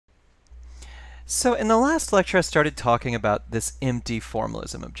So in the last lecture, I started talking about this empty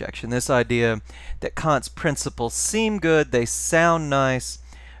formalism objection, this idea that Kant's principles seem good, they sound nice,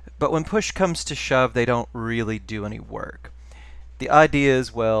 but when push comes to shove, they don't really do any work. The idea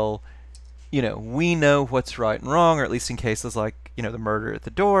is, well, we know what's right and wrong, or at least in cases like, the murder at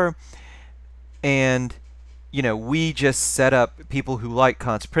the door, and, we just set up, people who like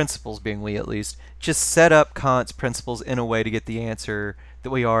Kant's principles, being we at least, just set up Kant's principles in a way to get the answer that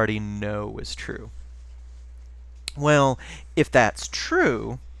we already know is true. Well, if that's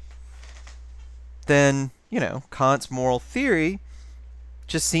true, then, Kant's moral theory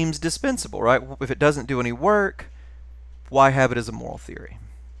just seems dispensable, right? If it doesn't do any work, why have it as a moral theory?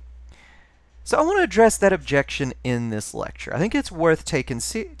 So I want to address that objection in this lecture. I think it's worth taking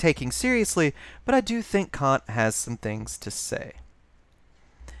seriously, but I do think Kant has some things to say.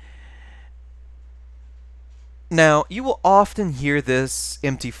 Now, you will often hear this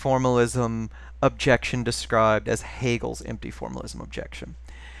empty formalism objection described as Hegel's empty formalism objection.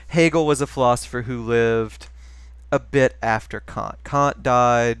 Hegel was a philosopher who lived a bit after Kant. Kant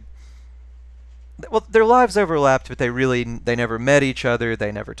died. Well, their lives overlapped, but they never met each other.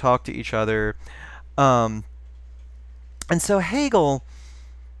 They never talked to each other. And so Hegel,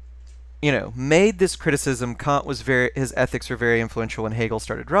 made this criticism. Kant was his ethics were very influential when Hegel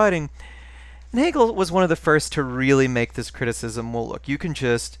started writing. And Hegel was one of the first to really make this criticism. Well, look, you can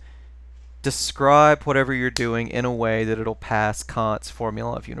just describe whatever you're doing in a way that it'll pass Kant's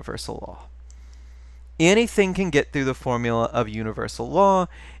formula of universal law. Anything can get through the formula of universal law.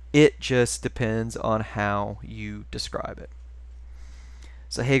 It just depends on how you describe it.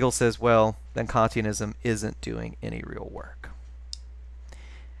 So Hegel says, well, then Kantianism isn't doing any real work.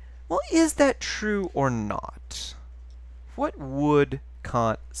 Well, is that true or not? What would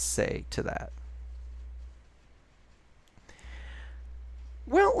Kant say to that?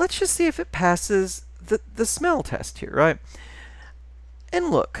 Well, let's just see if it passes the smell test here, right? And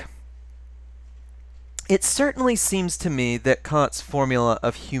look, it certainly seems to me that Kant's formula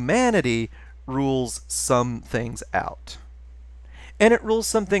of humanity rules some things out. And it rules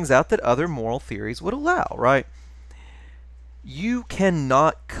some things out that other moral theories would allow, right? You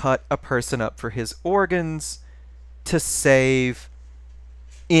cannot cut a person up for his organs to save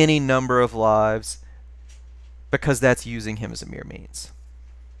any number of lives because that's using him as a mere means.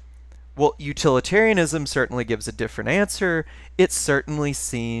 Well, utilitarianism certainly gives a different answer. It certainly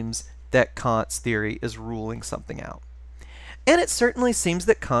seems that Kant's theory is ruling something out. And it certainly seems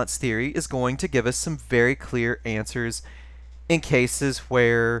that Kant's theory is going to give us some very clear answers in cases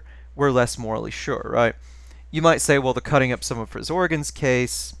where we're less morally sure, right? You might say, well, the cutting up some of his organs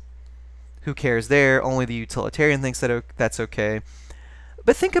case, who cares there? Only the utilitarian thinks that that's okay.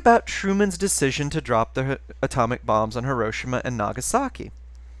 But think about Truman's decision to drop the atomic bombs on Hiroshima and Nagasaki.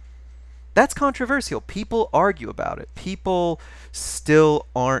 That's controversial. People argue about it. People still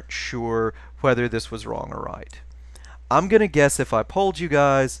aren't sure whether this was wrong or right. I'm going to guess if I polled you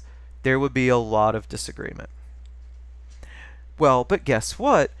guys, there would be a lot of disagreement. Well, but guess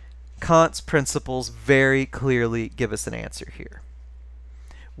what? Kant's principles very clearly give us an answer here.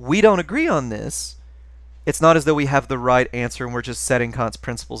 We don't agree on this. It's not as though we have the right answer and we're just setting Kant's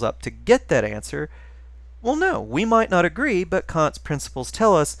principles up to get that answer. Well, no, we might not agree, but Kant's principles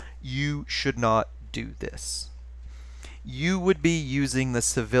tell us you should not do this. You would be using the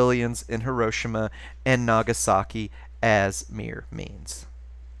civilians in Hiroshima and Nagasaki as mere means.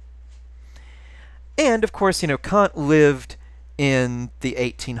 And, of course, Kant lived in the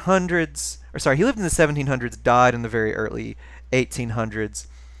 1800s, or sorry, he lived in the 1700s, died in the very early 1800s.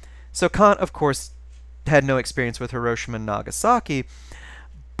 So Kant, of course, had no experience with Hiroshima and Nagasaki,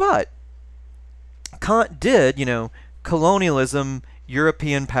 but Kant did, colonialism,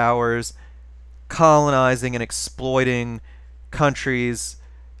 European powers, colonizing and exploiting countries,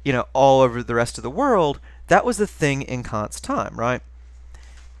 all over the rest of the world. That was the thing in Kant's time, right?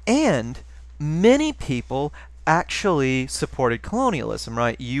 And many people actually supported colonialism,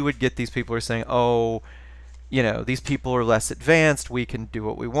 right? You would get these people who are saying, oh, these people are less advanced, we can do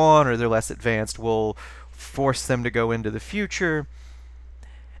what we want, or they're less advanced, we'll force them to go into the future.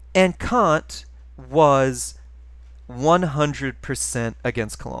 And Kant was 100%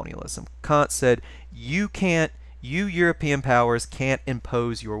 against colonialism. Kant said, you European powers can't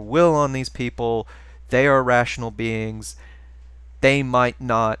impose your will on these people. They are rational beings. They might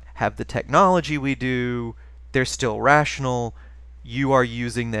not have the technology we do. They're still rational. You are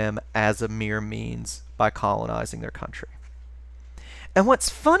using them as a mere means by colonizing their country. And what's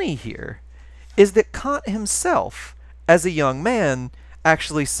funny here is that Kant himself, as a young man,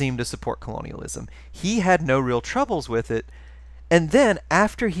 actually seemed to support colonialism. He had no real troubles with it, And then,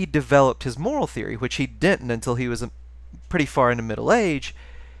 after he developed his moral theory, which he didn't until he was pretty far into middle age,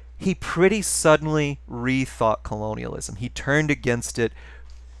 he pretty suddenly rethought colonialism. He turned against it,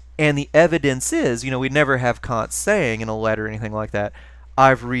 and the evidence is, we never have Kant saying in a letter or anything like that,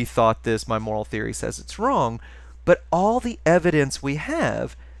 I've rethought this, my moral theory says it's wrong. But all the evidence we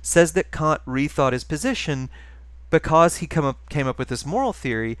have says that Kant rethought his position because he came up with this moral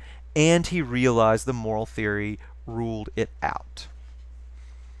theory, and he realized the moral theory ruled it out.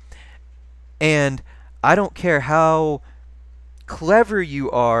 And I don't care how clever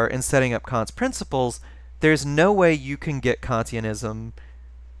you are in setting up Kant's principles, there's no way you can get Kantianism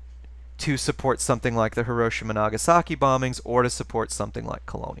to support something like the Hiroshima and Nagasaki bombings or to support something like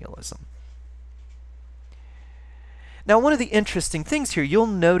colonialism. Now, one of the interesting things here, you'll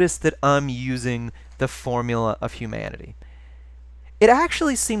notice that I'm using the formula of humanity. It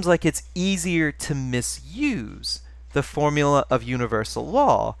actually seems like it's easier to misuse the formula of universal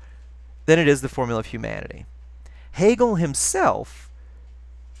law than it is the formula of humanity. Hegel himself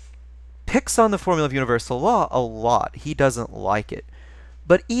picks on the formula of universal law a lot. He doesn't like it.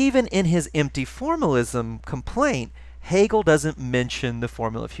 But even in his empty formalism complaint, Hegel doesn't mention the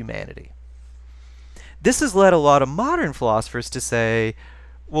formula of humanity. This has led a lot of modern philosophers to say,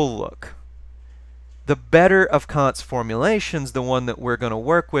 well, look, the better of Kant's formulations, the one that we're going to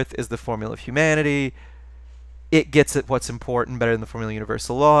work with, is the formula of humanity. It gets at what's important better than the formula of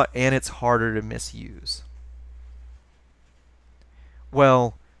universal law, and it's harder to misuse.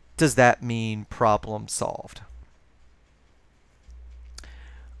 Well, does that mean problem solved?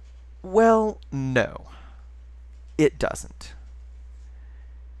 Well, no, it doesn't.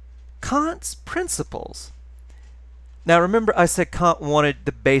 Kant's principles. Now remember, I said Kant wanted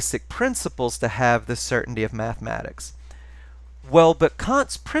the basic principles to have the certainty of mathematics. Well, but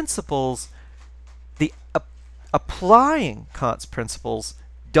Kant's principles, applying Kant's principles,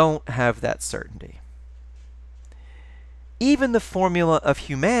 don't have that certainty. Even the formula of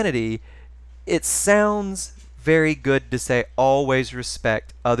humanity, it sounds very good to say always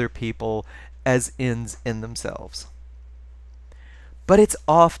respect other people as ends in themselves. But it's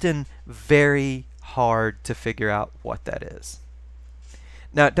often very hard to figure out what that is.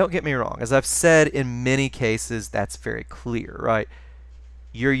 Now, don't get me wrong. As I've said, in many cases, that's very clear, right?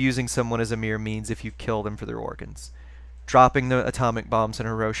 You're using someone as a mere means if you kill them for their organs. Dropping the atomic bombs in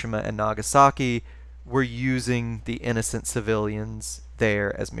Hiroshima and Nagasaki, we're using the innocent civilians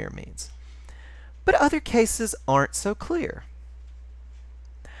there as mere means. But other cases aren't so clear.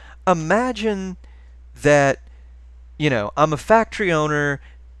 Imagine that, I'm a factory owner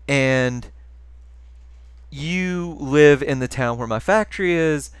and you live in the town where my factory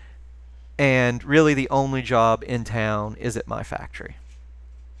is, and really the only job in town is at my factory.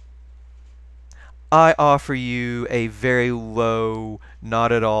 I offer you a very low,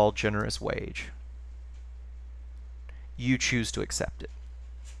 not at all generous wage. You choose to accept it.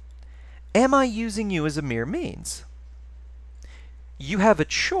 Am I using you as a mere means? You have a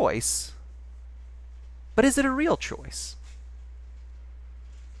choice, but is it a real choice?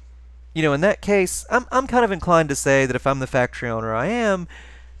 In that case, I'm kind of inclined to say that if I'm the factory owner, I am,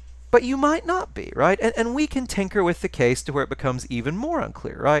 but you might not be, right? And we can tinker with the case to where it becomes even more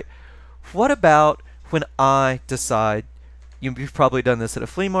unclear, right? What about when I decide, you've probably done this at a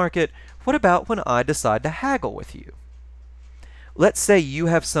flea market, what about when I decide to haggle with you? Let's say you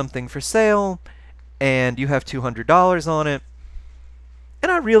have something for sale, and you have $200 on it, and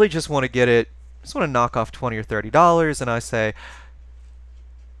I really just want to get it, just want to knock off $20 or $30, and I say,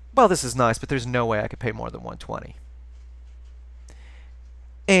 well, this is nice, but there's no way I could pay more than $120.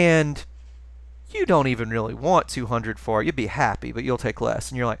 And you don't even really want $200 for it. You'd be happy, but you'll take less.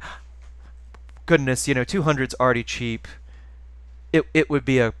 And you're like, goodness, 200's already cheap. It would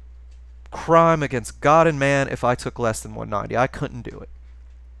be a crime against God and man if I took less than $190. I couldn't do it.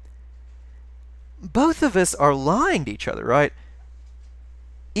 Both of us are lying to each other, right?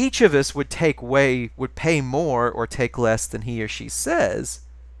 Each of us would pay more or take less than he or she says.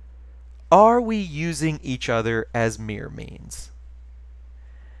 Are we using each other as mere means?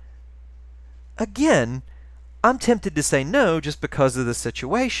 Again, I'm tempted to say no just because of the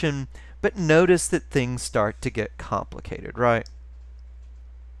situation, but notice that things start to get complicated, right?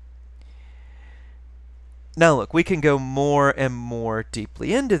 Now look, we can go more and more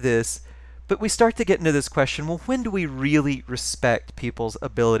deeply into this, but we start to get into this question, well, when do we really respect people's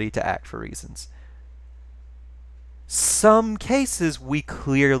ability to act for reasons? Some cases we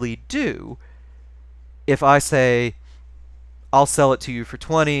clearly do. If I say, I'll sell it to you for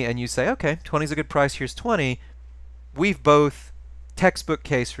 20, and you say, okay, 20 is a good price, here's 20, we've both, textbook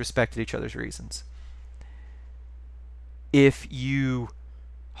case, respected each other's reasons. if you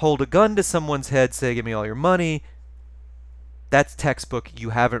hold a gun to someone's head, say, give me all your money, that's textbook.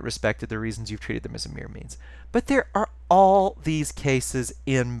 You haven't respected the reasons you've treated them as a mere means. But there are all these cases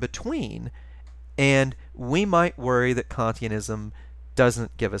in between, and we might worry that Kantianism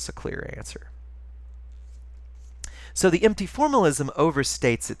doesn't give us a clear answer. So the empty formalism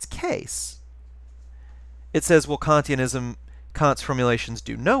overstates its case. It says, well, Kant's formulations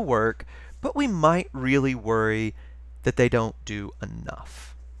do no work, but we might really worry that they don't do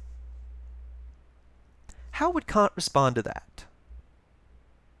enough. How would Kant respond to that?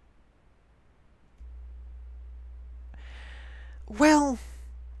 Well,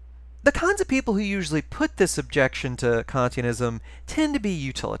 the kinds of people who usually put this objection to Kantianism tend to be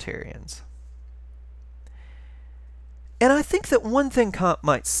utilitarians. And I think that one thing Kant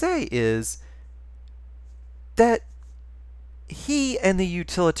might say is that he and the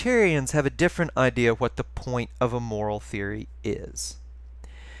utilitarians have a different idea of what the point of a moral theory is.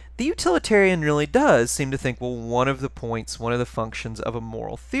 The utilitarian really does seem to think, well, one of the points, one of the functions of a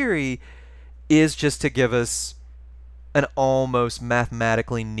moral theory is just to give us an almost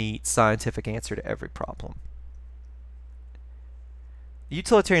mathematically neat scientific answer to every problem. The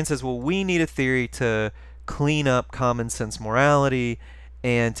utilitarian says, well, we need a theory to clean up common sense morality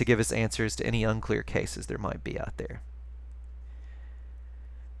and to give us answers to any unclear cases there might be out there.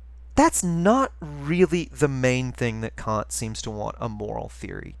 That's not really the main thing that Kant seems to want a moral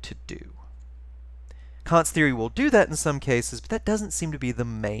theory to do. Kant's theory will do that in some cases, but that doesn't seem to be the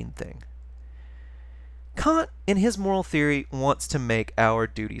main thing. Kant, in his moral theory, wants to make our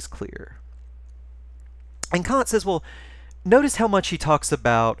duties clear. And Kant says, well, notice how much he talks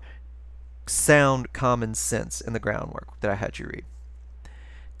about sound common sense in the groundwork that I had you read.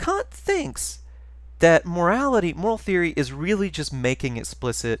 Kant thinks that moral theory is really just making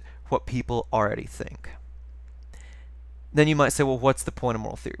explicit what people already think. Then you might say, well, what's the point of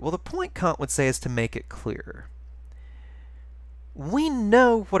moral theory? Well, the point, Kant would say, is to make it clearer. We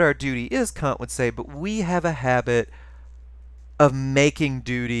know what our duty is, Kant would say, but we have a habit of making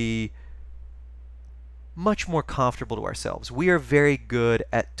duty much more comfortable to ourselves. We are very good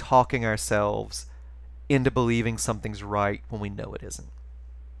at talking ourselves into believing something's right when we know it isn't.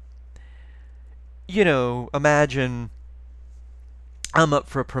 You know, imagine I'm up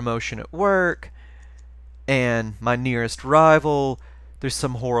for a promotion at work, and my nearest rival, there's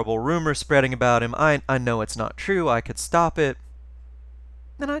some horrible rumor spreading about him. I know it's not true. I could stop it.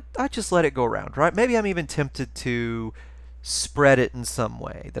 Then I just let it go around, right? Maybe I'm even tempted to spread it in some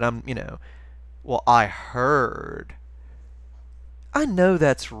way that I'm, well, I heard. I know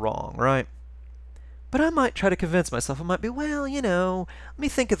that's wrong, right? But I might try to convince myself. I might be, well, let me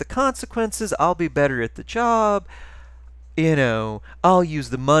think of the consequences. I'll be better at the job. I'll use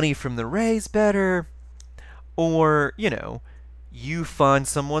the money from the raise better. Or, you find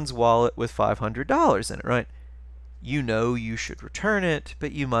someone's wallet with $500 in it, right? You know you should return it,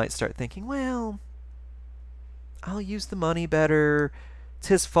 but you might start thinking, well, I'll use the money better. It's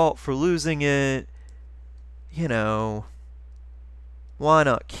his fault for losing it. Why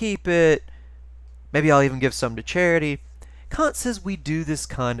not keep it? Maybe I'll even give some to charity. Kant says we do this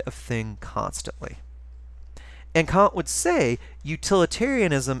kind of thing constantly. And Kant would say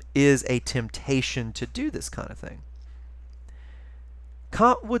utilitarianism is a temptation to do this kind of thing.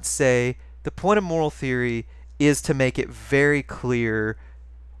 Kant would say the point of moral theory is to make it very clear,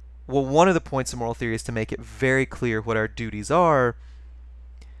 well, one of the points of moral theory is to make it very clear what our duties are,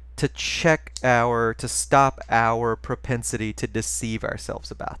 to stop our propensity to deceive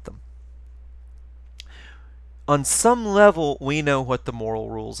ourselves about them. On some level, we know what the moral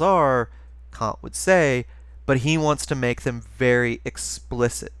rules are, Kant would say, but he wants to make them very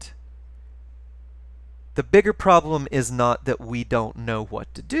explicit. The bigger problem is not that we don't know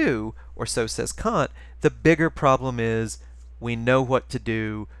what to do, or so says Kant. The bigger problem is we know what to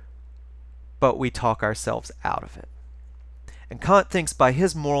do, but we talk ourselves out of it. And Kant thinks by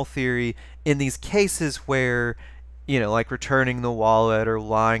his moral theory, in these cases where, like returning the wallet or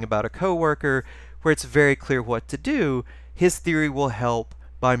lying about a coworker, where it's very clear what to do, his theory will help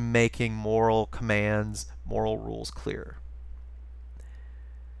by making moral commands, moral rules clearer.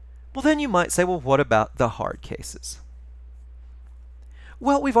 Well, then you might say, well, what about the hard cases?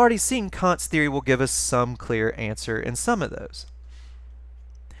 Well, we've already seen Kant's theory will give us some clear answer in some of those.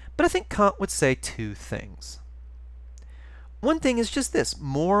 But I think Kant would say two things. One thing is just this: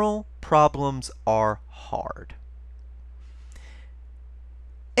 moral problems are hard.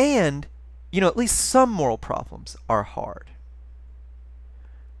 And, at least some moral problems are hard.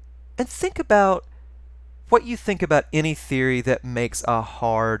 And think about what you think about any theory that makes a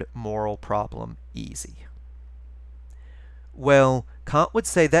hard moral problem easy. Well, Kant would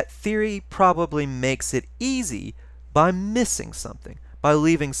say that theory probably makes it easy by missing something, by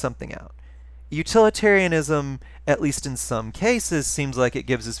leaving something out. Utilitarianism, at least in some cases, seems like it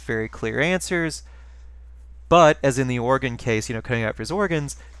gives us very clear answers, but as in the organ case, cutting out for his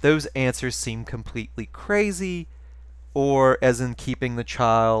organs, those answers seem completely crazy, or as in keeping the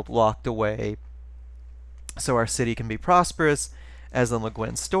child locked away so our city can be prosperous, as in Le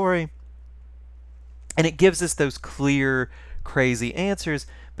Guin's story. And it gives us those clear, crazy answers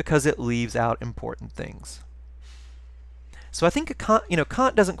because it leaves out important things. So I think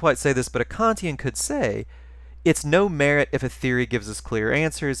Kant doesn't quite say this, but a Kantian could say it's no merit if a theory gives us clear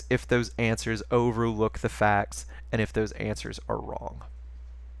answers if those answers overlook the facts and if those answers are wrong.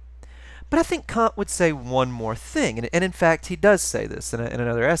 But I think Kant would say one more thing, and in fact he does say this in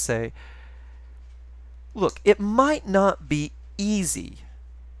another essay. Look, it might not be easy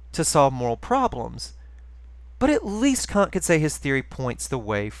to solve moral problems, but at least Kant could say his theory points the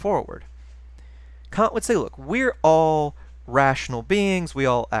way forward. Kant would say, look, we're all rational beings, we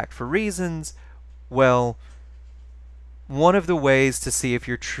all act for reasons. Well, one of the ways to see if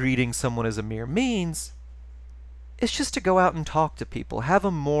you're treating someone as a mere means is just to go out and talk to people, have a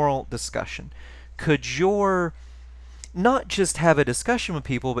moral discussion. Could your not just have a discussion with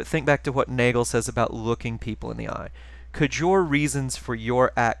people, but think back to what Nagel says about looking people in the eye. Could your reasons for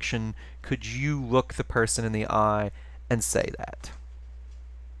your action, could you look the person in the eye and say that?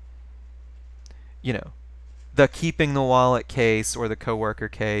 The keeping the wallet case or the coworker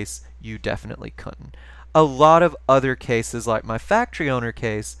case, you definitely couldn't. A lot of other cases, like my factory owner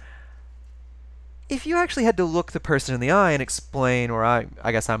case, if you actually had to look the person in the eye and explain, or I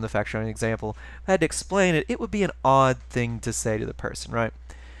guess I'm the factory owner example, I had to explain it, it would be an odd thing to say to the person, right?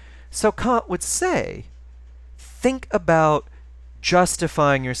 So Kant would say, think about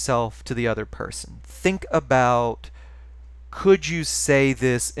justifying yourself to the other person. Think about, could you say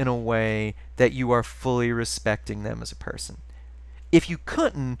this in a way that you are fully respecting them as a person? If you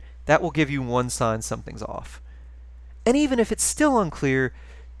couldn't, that will give you one sign something's off. And even if it's still unclear,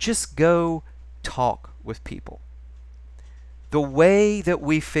 just go talk with people. The way that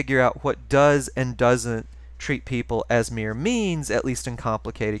we figure out what does and doesn't treat people as mere means, at least in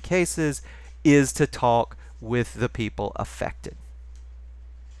complicated cases, is to talk with the people affected.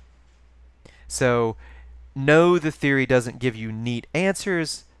 So, no, the theory doesn't give you neat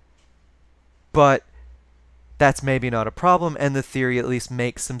answers, but that's maybe not a problem, and the theory at least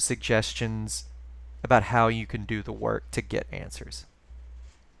makes some suggestions about how you can do the work to get answers.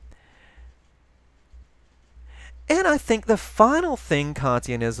 And I think the final thing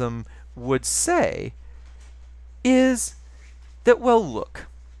Kantianism would say is that, well, look,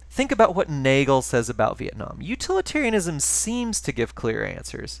 think about what Nagel says about Vietnam. Utilitarianism seems to give clear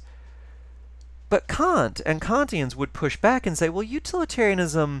answers, but Kant and Kantians would push back and say, well,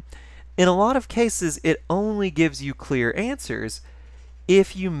 utilitarianism, in a lot of cases, it only gives you clear answers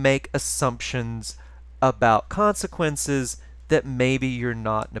if you make assumptions about consequences that maybe you're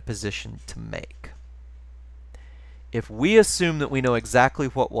not in a position to make. If we assume that we know exactly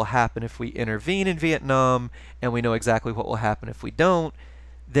what will happen if we intervene in Vietnam, and we know exactly what will happen if we don't,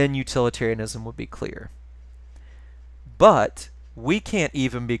 then utilitarianism would be clear. But we can't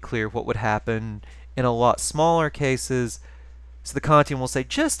even be clear what would happen in a lot smaller cases, so the Kantian will say,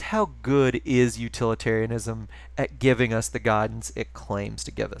 just how good is utilitarianism at giving us the guidance it claims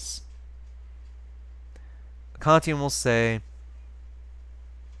to give us? The Kantian will say,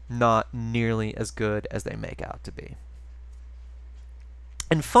 not nearly as good as they make out to be.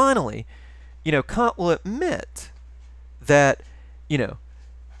 And finally, Kant will admit that,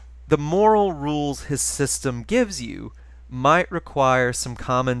 the moral rules his system gives you might require some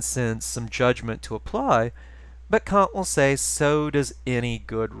common sense, some judgment to apply, but Kant will say, so does any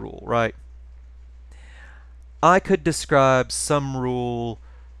good rule, right? I could describe some rule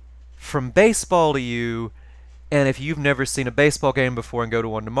from baseball to you, and if you've never seen a baseball game before and go to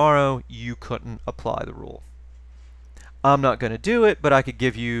one tomorrow, you couldn't apply the rule. I'm not going to do it, but I could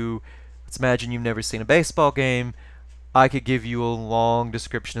give you, let's imagine you've never seen a baseball game, I could give you a long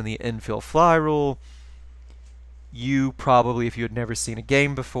description of the infield fly rule. You probably, if you had never seen a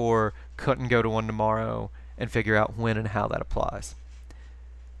game before, couldn't go to one tomorrow and figure out when and how that applies.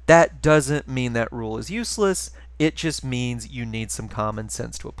 That doesn't mean that rule is useless, it just means you need some common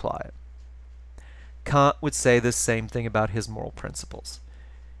sense to apply it. Kant would say the same thing about his moral principles.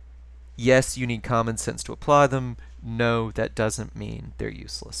 Yes, you need common sense to apply them. No, that doesn't mean they're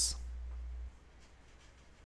useless.